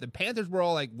mode, right? The Panthers were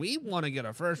all like, we want to get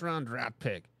a first-round draft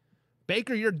pick.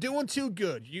 Baker, you're doing too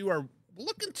good. You are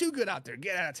looking too good out there.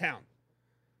 Get out of town.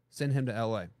 Send him to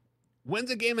L.A.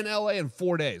 Wins a game in L.A. in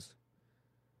 4 days.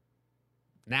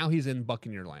 Now he's in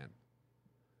Buccaneer land.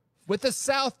 With the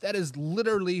South, that is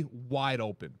literally wide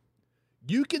open.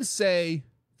 You can say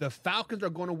the Falcons are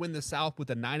going to win the South with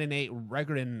a 9-8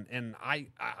 record, and I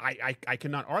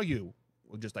cannot argue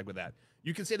just like with that.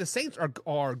 You can say the Saints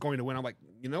are going to win. I'm like,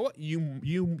 you know what?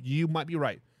 You might be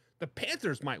right. The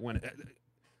Panthers might win it.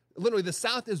 Literally, the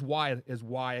South is wide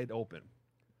open.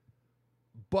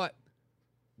 But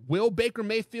will Baker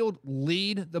Mayfield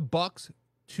lead the Bucs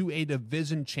to a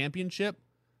division championship?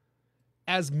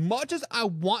 As much as I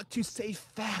want to say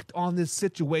fact on this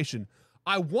situation,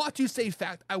 I want to say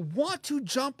fact. I want to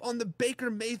jump on the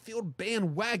Baker Mayfield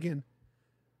bandwagon.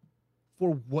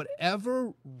 For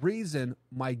whatever reason,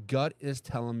 my gut is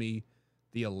telling me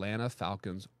the Atlanta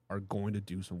Falcons are going to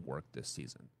do some work this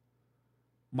season.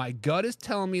 My gut is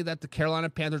telling me that the Carolina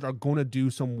Panthers are going to do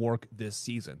some work this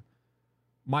season.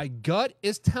 My gut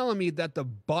is telling me that the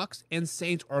Bucs and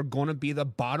Saints are going to be the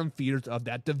bottom feeders of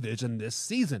that division this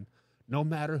season, no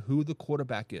matter who the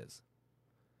quarterback is.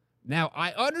 Now,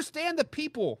 I understand the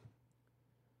people.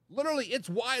 Literally, it's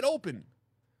wide open.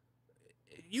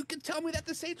 You can tell me that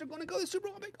the Saints are going to go to the Super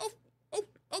Bowl. I'm like, oh,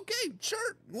 okay,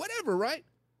 sure, whatever, right?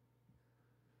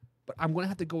 But I'm going to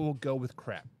have to go with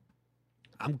crap.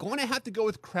 I'm going to have to go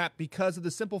with crap because of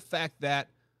the simple fact that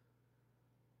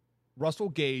Russell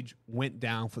Gage went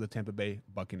down for the Tampa Bay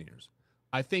Buccaneers.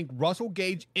 I think Russell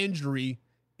Gage injury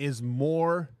is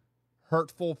more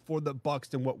hurtful for the Bucs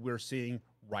than what we're seeing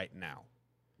right now.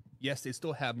 Yes, they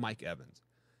still have Mike Evans.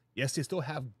 Yes, they still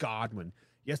have Godwin.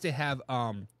 Yes, they have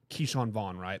Keyshawn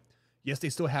Vaughn, right? Yes, they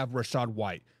still have Rashad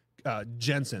White,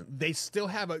 Jensen. They still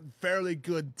have a fairly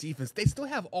good defense. They still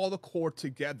have all the core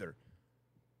together.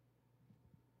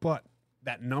 But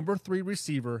that number 3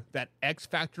 receiver, that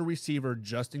X-factor receiver,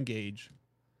 Justin Gage,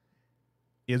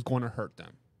 is going to hurt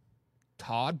them.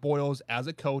 Todd Boyles, as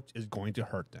a coach, is going to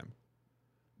hurt them.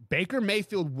 Baker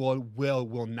Mayfield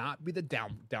will not be the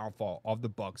downfall of the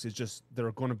Bucs. It's just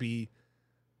they're going to be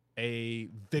a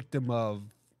victim of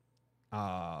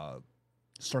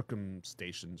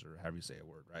circumstations, or however you say a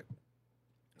word, right?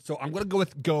 So I'm going to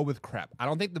go with crap. I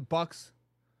don't think the Bucs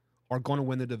are going to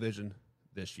win the division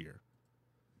this year.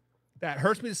 That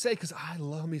hurts me to say because I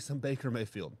love me some Baker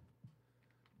Mayfield.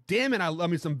 Damn it, I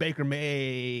love me some Baker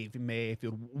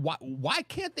Mayfield. Why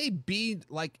can't they be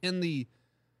like in the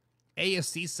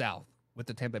AFC South with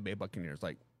the Tampa Bay Buccaneers?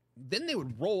 Like, then they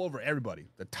would roll over everybody.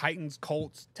 The Titans,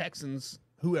 Colts, Texans,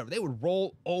 whoever. They would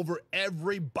roll over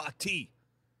everybody.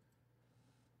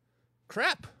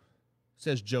 Crap,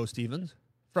 says Joe Stevens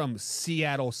from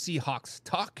Seattle Seahawks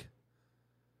Talk.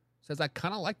 Says, I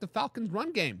kind of like the Falcons'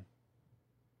 run game.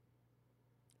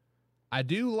 I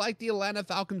do like the Atlanta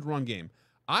Falcons run game.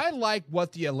 I like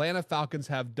what the Atlanta Falcons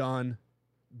have done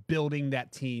building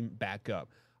that team back up.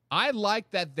 I like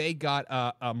that they got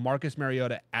Marcus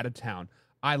Mariota out of town.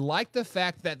 I like the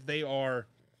fact that they are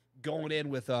going in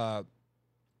with,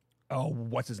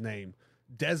 what's his name?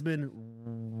 Desmond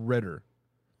Ridder.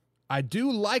 I do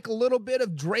like a little bit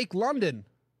of Drake London,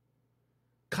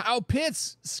 Kyle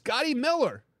Pitts, Scotty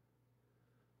Miller.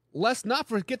 Let's not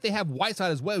forget they have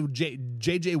Whiteside as well,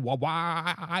 J.J.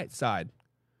 Whiteside.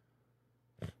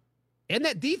 And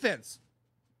that defense.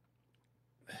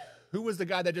 Who was the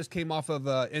guy that just came off of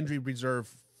injury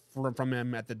reserve from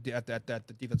him at the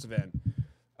defensive end?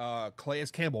 Calais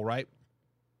Campbell, right?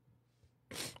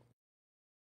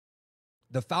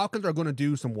 The Falcons are going to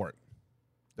do some work.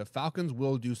 The Falcons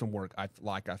will do some work, I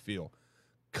feel.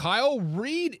 Kyle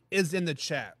Reed is in the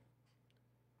chat.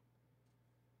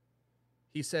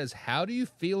 He says, how do you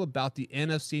feel about the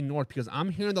NFC North? Because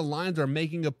I'm hearing the Lions are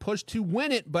making a push to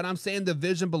win it, but I'm saying the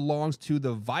division belongs to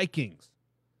the Vikings.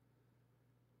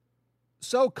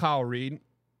 So, Kyle Reed,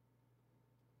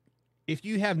 if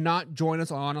you have not joined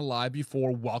us on a live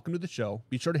before, welcome to the show.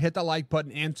 Be sure to hit that like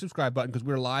button and subscribe button because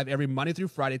we're live every Monday through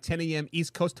Friday, 10 a.m.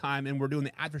 East Coast time, and we're doing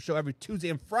the after show every Tuesday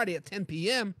and Friday at 10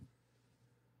 p.m.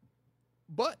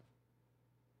 But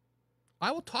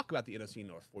I will talk about the NFC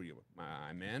North for you,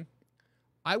 my man.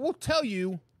 I will tell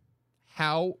you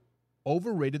how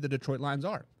overrated the Detroit Lions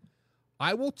are.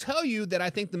 I will tell you that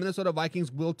I think the Minnesota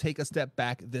Vikings will take a step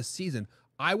back this season.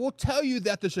 I will tell you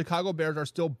that the Chicago Bears are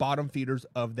still bottom feeders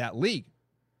of that league.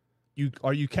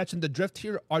 Are you catching the drift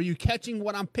here? Are you catching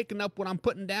what I'm picking up, what I'm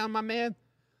putting down, my man?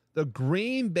 The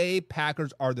Green Bay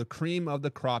Packers are the cream of the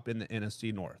crop in the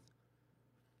NFC North.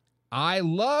 I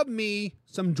love me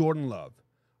some Jordan Love.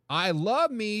 I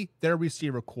love me their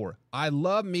receiver core. I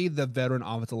love me the veteran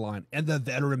offensive line and the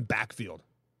veteran backfield.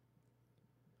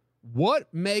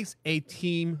 What makes a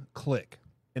team click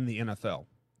in the NFL?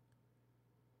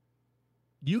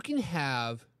 You can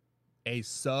have a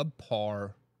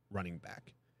subpar running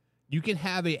back. You can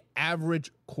have an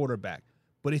average quarterback.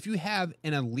 But if you have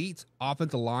an elite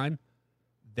offensive line,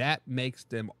 that makes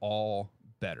them all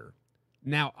better.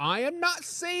 Now, I am not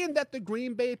saying that the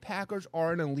Green Bay Packers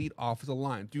are an elite offensive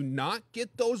line. Do not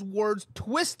get those words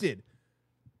twisted.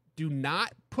 Do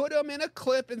not put them in a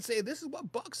clip and say, this is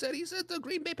what Buck said. He said the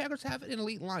Green Bay Packers have an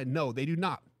elite line. No, they do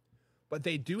not. But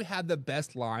they do have the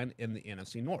best line in the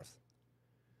NFC North.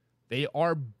 They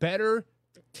are a better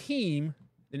team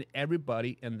than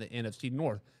everybody in the NFC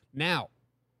North. Now,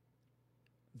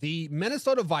 the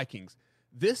Minnesota Vikings,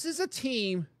 this is a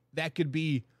team that could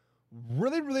be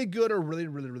really, really good or really,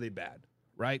 really, really bad,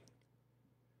 right?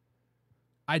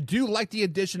 I do like the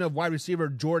addition of wide receiver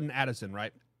Jordan Addison,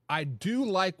 right? I do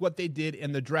like what they did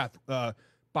in the draft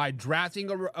by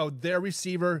drafting their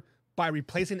receiver, by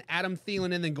replacing Adam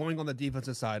Thielen and then going on the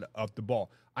defensive side of the ball.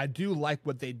 I do like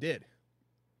what they did.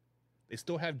 They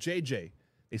still have JJ.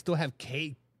 They still have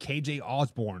KJ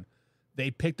Osborne.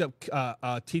 They picked up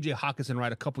TJ Hawkinson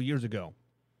a couple years ago.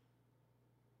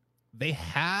 They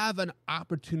have an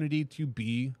opportunity to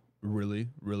be really,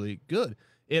 really good.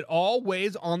 It all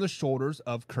weighs on the shoulders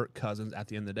of Kirk Cousins at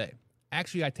the end of the day.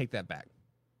 Actually, I take that back.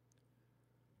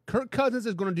 Kirk Cousins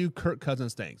is going to do Kirk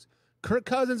Cousins things. Kirk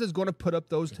Cousins is going to put up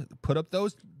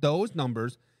those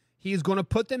numbers. He is going to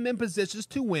put them in positions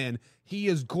to win. He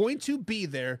is going to be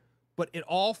there, but it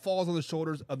all falls on the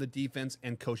shoulders of the defense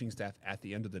and coaching staff at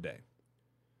the end of the day.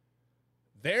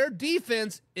 Their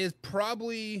defense is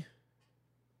probably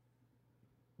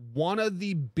one of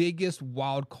the biggest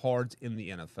wild cards in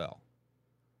the NFL.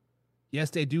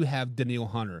 Yes, they do have Danielle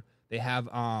Hunter. They have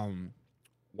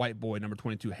white boy number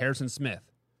 22, Harrison Smith.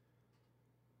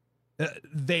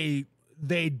 They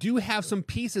do have some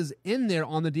pieces in there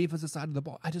on the defensive side of the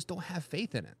ball. I just don't have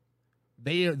faith in it.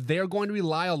 They're going to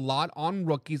rely a lot on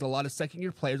rookies, a lot of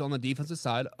second-year players on the defensive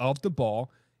side of the ball,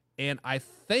 and I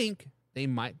think they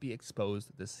might be exposed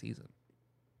this season.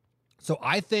 So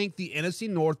I think the NFC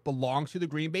North belongs to the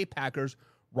Green Bay Packers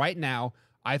right now.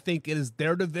 I think it is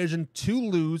their division to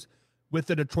lose, with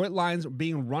the Detroit Lions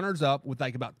being runners-up with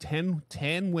about 10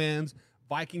 wins,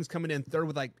 Vikings coming in third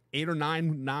with 8 or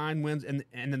 9 wins, and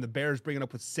then the Bears bringing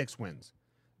up with 6 wins.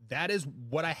 That is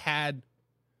what I had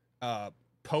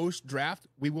post-draft.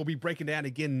 We will be breaking down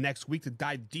again next week to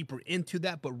dive deeper into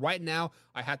that. But right now,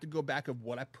 I have to go back of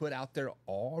what I put out there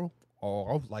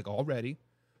already.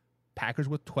 Packers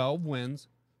with 12 wins.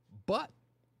 But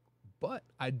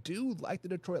I do like the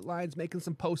Detroit Lions making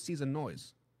some postseason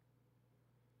noise.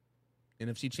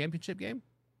 NFC Championship game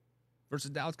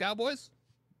versus Dallas Cowboys.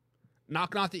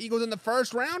 Knocking off the Eagles in the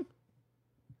first round.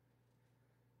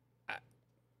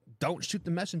 Don't shoot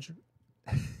the messenger.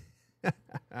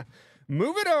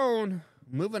 Moving on.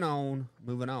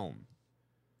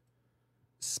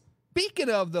 Speaking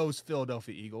of those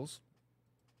Philadelphia Eagles,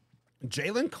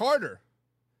 Jalen Carter,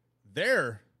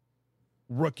 their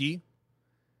rookie,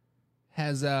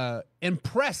 has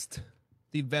impressed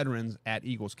the veterans at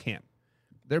Eagles camp.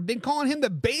 They've been calling him the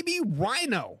baby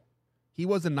rhino. He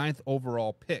was the 9th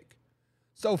overall pick.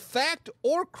 So fact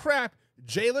or crap,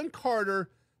 Jalen Carter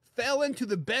fell into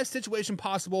the best situation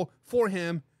possible for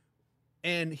him,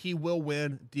 and he will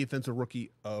win Defensive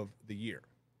Rookie of the Year.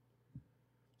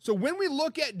 So when we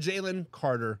look at Jalen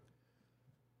Carter,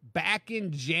 back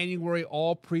in January,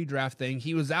 all pre-draft thing,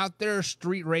 he was out there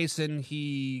street racing.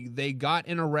 They got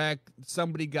in a wreck.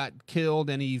 Somebody got killed,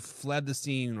 and he fled the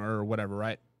scene or whatever,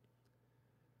 right?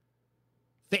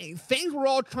 Things were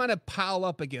all trying to pile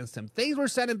up against him. Things were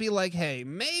starting to be like, hey,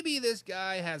 maybe this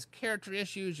guy has character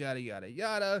issues, yada, yada,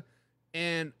 yada.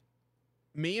 And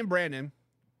me and Brandon,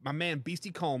 my man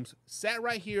Beastie Combs, sat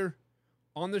right here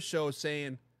on the show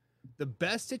saying the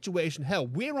best situation, hell,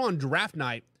 we're on draft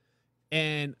night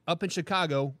and up in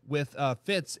Chicago with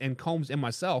Fitz and Combs and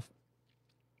myself.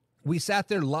 We sat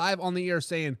there live on the air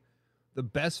saying the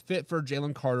best fit for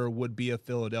Jalen Carter would be a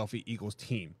Philadelphia Eagles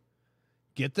team.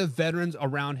 Get the veterans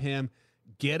around him,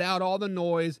 get out all the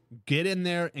noise, get in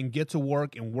there and get to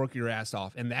work and work your ass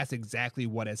off. And that's exactly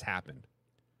what has happened.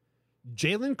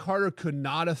 Jalen Carter could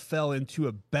not have fell into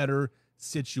a better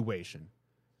situation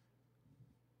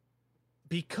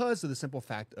because of the simple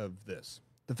fact of this.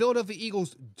 The Philadelphia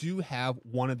Eagles do have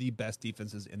one of the best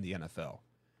defenses in the NFL.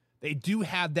 They do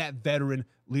have that veteran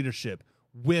leadership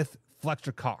with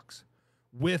Fletcher Cox,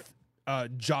 with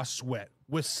Josh Sweat,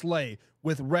 with Slay,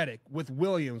 with Reddick, with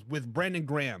Williams, with Brandon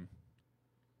Graham.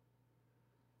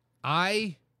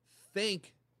 I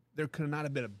think there could not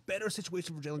have been a better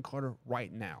situation for Jalen Carter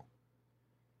right now,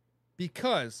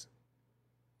 because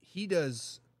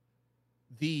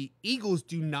the Eagles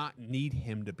do not need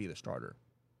him to be the starter.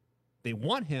 They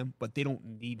want him, but they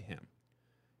don't need him.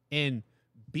 And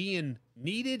being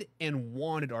needed and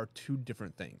wanted are two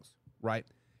different things, right?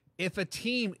 If a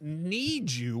team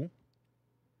needs you,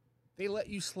 they let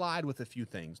you slide with a few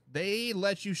things. They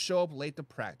let you show up late to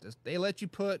practice. They let you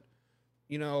put,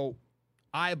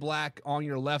 eye black on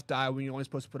your left eye when you're only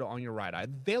supposed to put it on your right eye.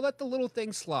 They let the little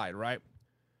things slide, right?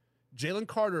 Jalen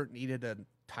Carter needed a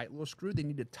tight little screw. They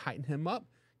need to tighten him up,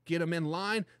 get him in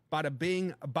line. Bada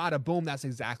bing, bada boom. That's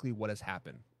exactly what has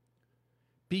happened.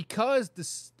 Because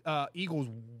the Eagles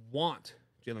want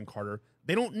Jalen Carter,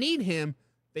 they don't need him.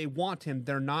 They want him.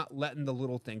 They're not letting the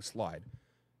little things slide.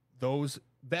 Those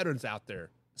veterans out there,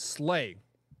 Slay,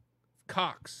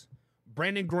 Cox,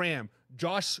 Brandon Graham,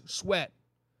 Josh Sweat,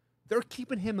 they're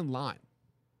keeping him in line.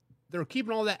 They're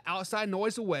keeping all that outside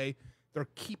noise away. They're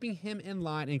keeping him in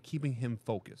line and keeping him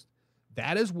focused.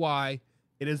 That is why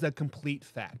it is a complete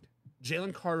fact.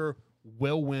 Jalen Carter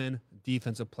will win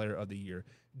Defensive Player of the Year.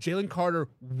 Jalen Carter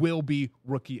will be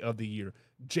Rookie of the Year.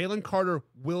 Jalen Carter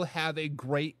will have a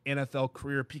great NFL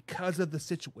career because of the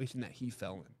situation that he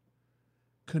fell in.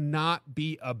 Could not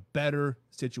be a better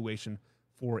situation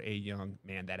for a young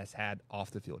man that has had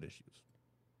off-the-field issues.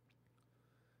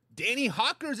 Danny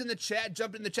Hawker's in the chat,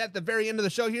 jumped in the chat at the very end of the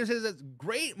show. Here says,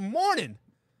 great morning.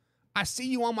 I see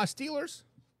you on my Steelers.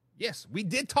 Yes, we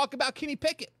did talk about Kenny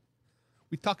Pickett.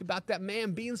 We talked about that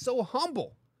man being so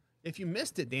humble. If you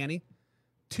missed it, Danny,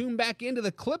 tune back into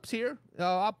the clips here.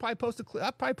 I'll probably post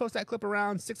that clip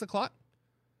around 6 o'clock.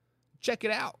 Check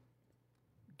it out.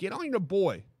 Get on your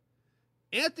boy.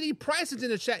 Anthony Price is in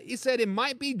the chat. He said it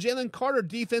might be Jalen Carter,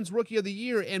 Defense Rookie of the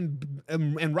Year,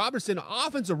 and Robertson,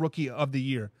 Offensive Rookie of the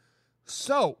Year.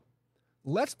 So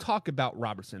let's talk about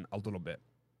Robertson a little bit.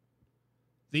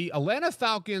 The Atlanta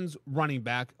Falcons running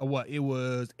back, it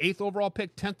was 8th overall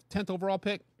pick, 10th overall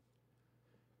pick.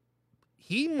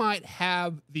 He might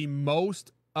have the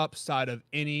most upside of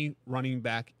any running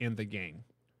back in the game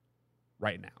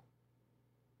right now.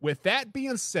 With that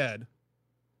being said,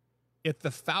 if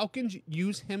the Falcons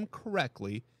use him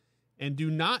correctly and do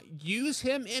not use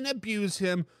him and abuse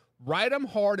him, ride him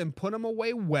hard and put him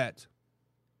away wet,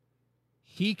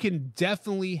 he can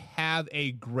definitely have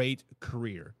a great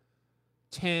career.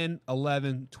 10,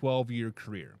 11, 12-year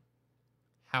career.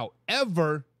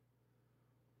 However,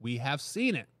 we have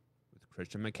seen it with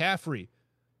Christian McCaffrey,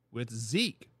 with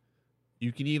Zeke.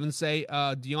 You can even say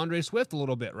DeAndre Swift a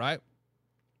little bit, right?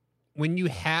 When you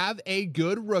have a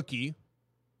good rookie,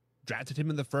 drafted him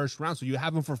in the first round, so you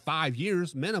have him for 5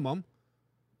 years minimum,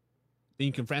 then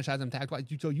you can franchise him tag twice.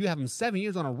 So you have him 7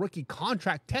 years on a rookie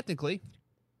contract, technically.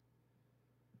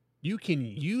 You can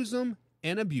use him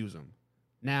and abuse him.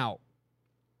 Now,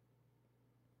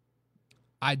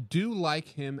 I do like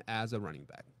him as a running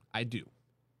back. I do.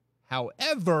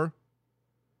 However,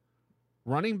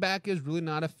 running back is really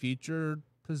not a featured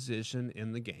position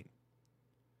in the game.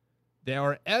 There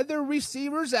are other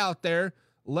receivers out there.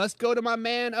 Let's go to my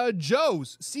man,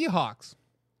 Joe's Seahawks.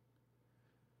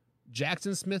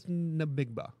 Jackson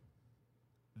Smith-Njigba.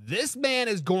 This man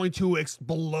is going to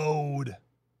explode.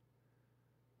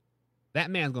 That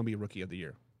man's going to be Rookie of the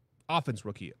Year. Offense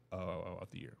Rookie of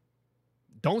the Year.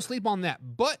 Don't sleep on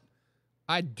that. But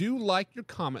I do like your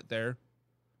comment there.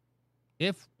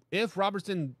 If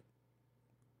Robertson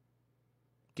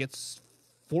gets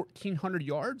 1,400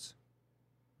 yards,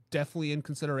 definitely in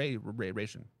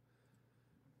consideration.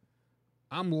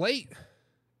 I'm late.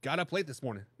 Got up late this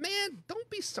morning. Man, don't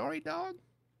be sorry, dog.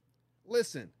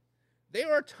 Listen,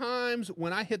 there are times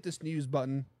when I hit the snooze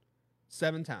button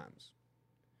 7 times.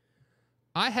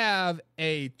 I have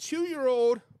a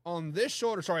 2-year-old on this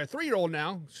shoulder. Sorry, a 3-year-old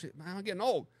now. Shit, man, I'm getting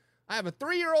old. I have a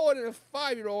 3-year-old and a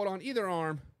 5-year-old on either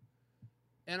arm.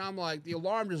 And I'm like, the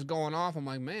alarm just going off. I'm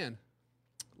like, man,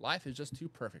 life is just too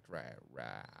perfect right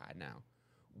now.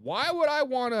 Why would I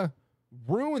want to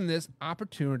ruin this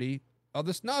opportunity of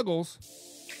the snuggles?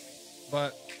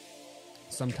 But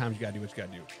sometimes you got to do what you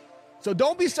got to do. So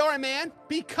don't be sorry, man,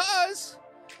 because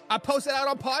I posted out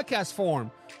on podcast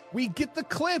form. We get the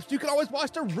clips. You can always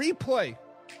watch the replay.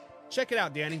 Check it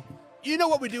out, Danny. You know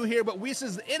what we do here, but this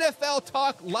is NFL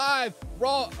Talk live,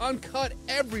 raw, uncut,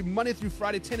 every Monday through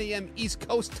Friday, 10 a.m. East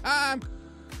Coast time.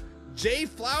 Jay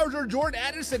Flowers or Jordan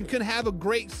Addison can have a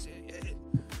great...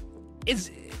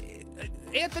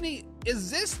 Anthony, is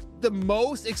this the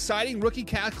most exciting rookie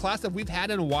class that we've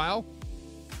had in a while?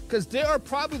 Because there are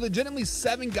probably legitimately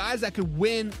 7 guys that could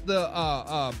win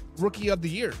the Rookie of the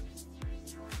Year.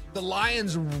 The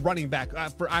Lions running back,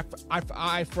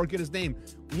 I forget his name.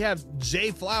 We have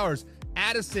Jay Flowers,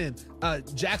 Addison,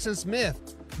 Jackson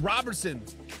Smith, Robertson.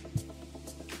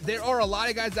 There are a lot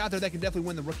of guys out there that can definitely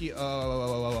win the Rookie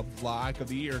of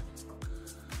the Year.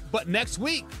 But next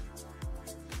week,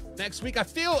 I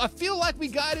feel like we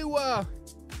got to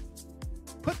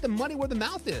put the money where the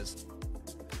mouth is.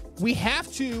 We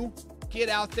have to get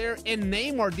out there and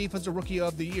name our Defensive Rookie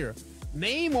of the Year.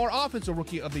 Name our Offensive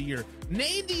Rookie of the Year.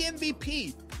 Name the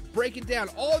MVP. Break it down.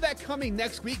 All of that coming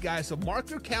next week, guys. So mark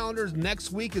your calendars.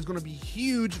 Next week is going to be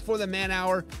huge for the Man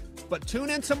Hour. But tune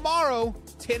in tomorrow,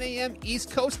 10 a.m. East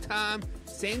Coast time.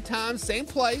 Same time, same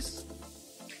place.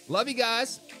 Love you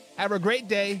guys. Have a great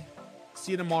day.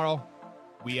 See you tomorrow.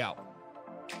 We out.